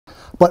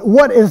But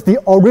what is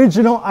the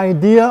original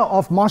idea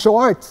of martial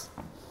arts?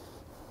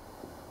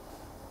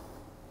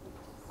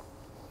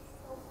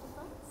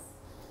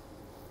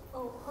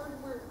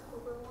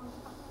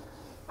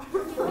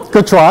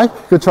 Good try,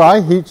 good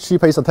try. She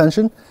pays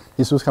attention.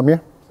 Jesus, come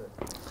here.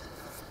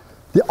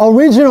 The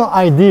original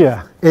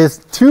idea is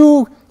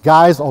two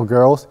guys or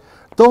girls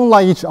don't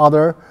like each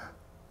other.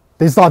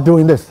 They start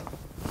doing this.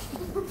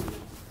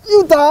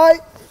 You die.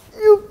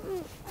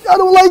 I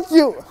don't like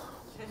you.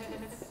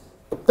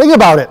 Think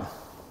about it.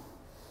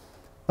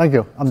 Thank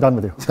you. I'm done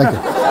with you. Thank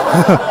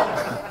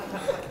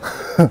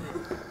you.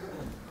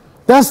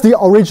 That's the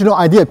original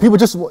idea. People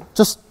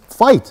just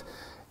fight.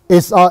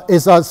 It's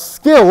a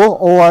skill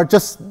or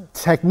just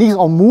technique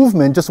or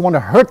movement, just want to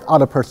hurt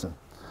other person.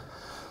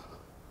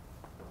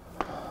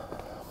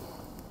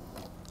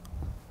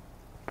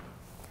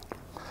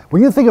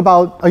 When you think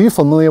about, are you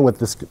familiar with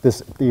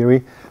this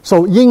theory?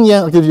 So yin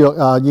yang, I'll give you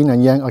yin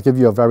and yang. I'll give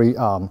you a very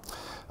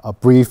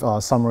brief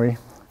summary.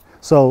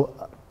 So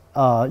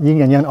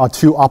yin and yang are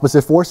two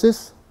opposite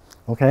forces,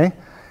 okay,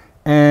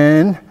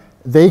 and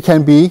they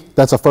can be.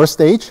 That's a first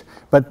stage.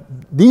 But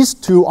these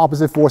two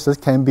opposite forces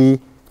can be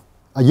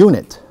a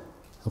unit,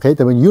 okay?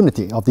 There are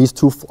unity of these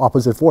two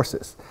opposite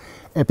forces,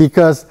 and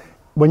because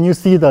when you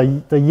see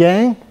the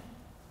yang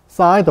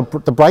side,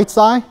 the bright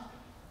side,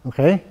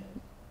 okay,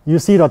 you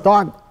see the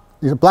dark.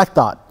 Is a black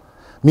dot,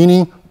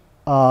 meaning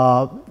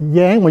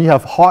yang, when you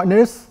have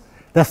hardness,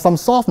 there's some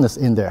softness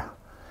in there.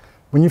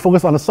 When you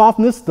focus on the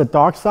softness, the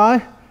dark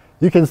side,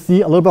 you can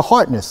see a little bit of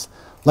hardness,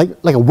 like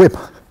a whip.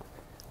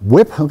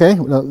 Whip, okay,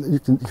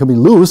 it can be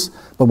loose,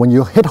 but when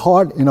you hit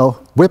hard,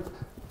 whip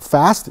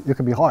fast, it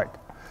can be hard.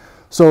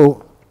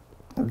 So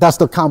that's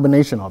the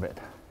combination of it.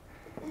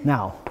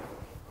 Now,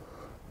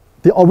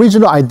 the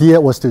original idea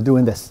was to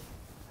doing this.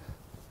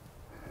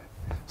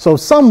 So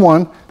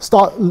someone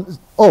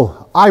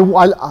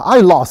I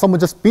lost, someone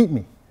just beat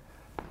me.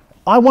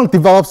 I want to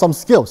develop some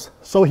skills.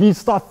 So he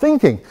starts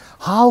thinking,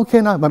 how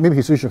can I, but maybe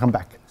he should come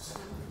back.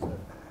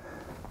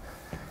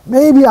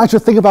 Maybe I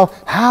should think about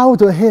how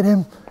to hit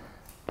him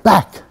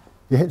back.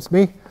 He hits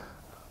me.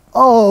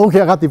 Oh, okay,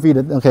 I got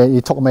defeated. Okay,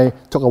 he took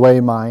away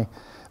my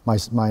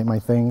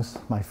things,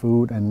 my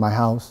food and my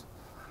house.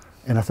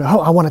 And I said,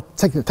 I want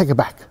to take it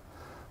back.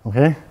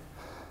 Okay?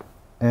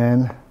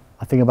 And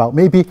I think about,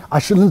 maybe I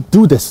shouldn't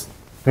do this.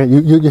 Okay,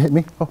 you hit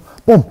me,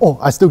 boom,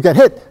 I still get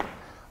hit.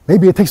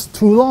 Maybe it takes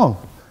too long,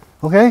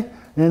 okay?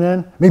 And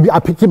then maybe I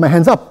keep my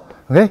hands up,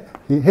 okay?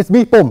 He hits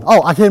me, boom,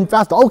 I hit him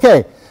faster,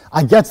 okay.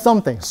 I get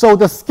something. So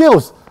the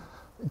skills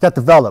get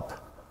developed.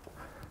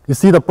 You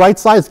see the bright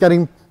side is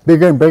getting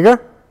bigger and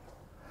bigger.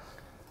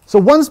 So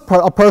once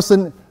a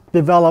person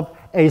develops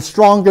a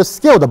stronger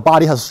skill, the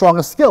body has a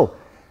stronger skill.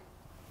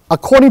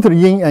 According to the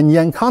yin and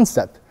yang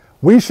concept,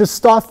 we should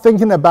start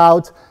thinking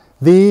about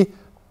the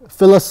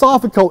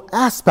philosophical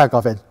aspect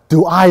of it.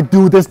 Do I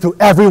do this to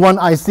everyone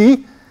I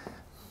see?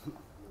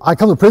 I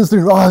come to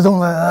Princeton,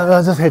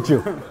 I just hit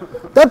you.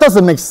 That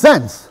doesn't make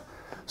sense.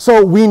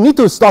 So we need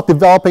to start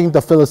developing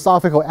the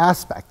philosophical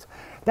aspect.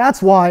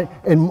 That's why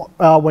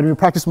when we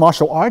practice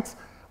martial arts,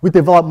 we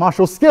develop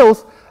martial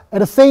skills. At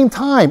the same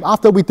time,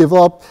 after we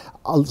develop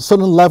a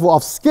certain level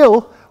of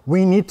skill,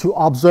 we need to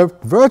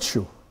observe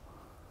virtue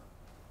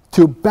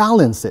to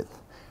balance it.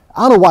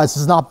 Otherwise,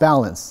 it's not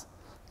balanced.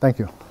 Thank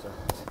you.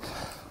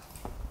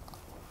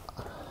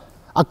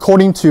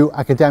 According to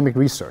academic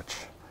research.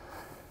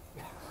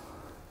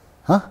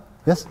 Huh?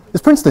 Yes?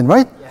 It's Princeton,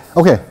 right? Yes.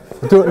 Okay,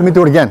 let me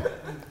do it again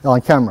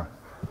on camera.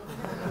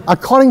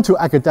 According to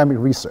academic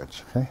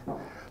research, okay,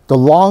 the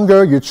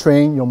longer you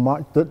train your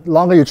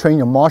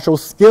martial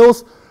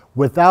skills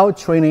without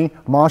training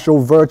martial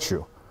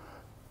virtue,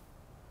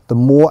 the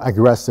more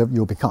aggressive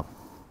you'll become.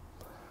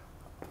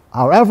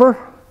 However,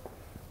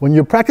 when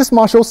you practice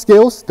martial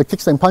skills, the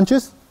kicks and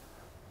punches,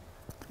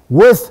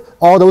 with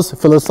all those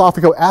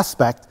philosophical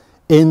aspects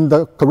in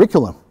the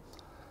curriculum,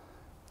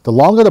 the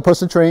longer the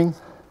person trains,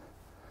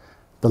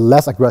 the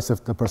less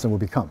aggressive the person will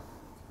become.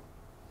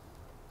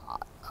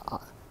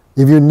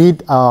 If you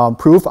need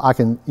proof, I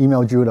can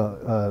email you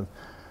the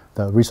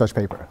research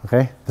paper,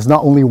 okay? There's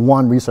not only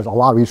one research, a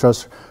lot of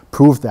research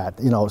prove that,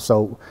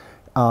 so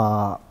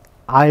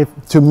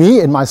to me,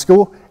 in my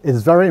school,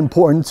 it's very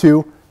important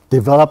to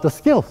develop the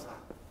skills,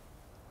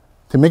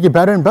 to make it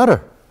better and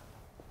better.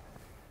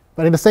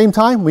 But at the same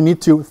time, we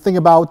need to think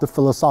about the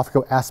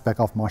philosophical aspect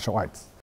of martial arts.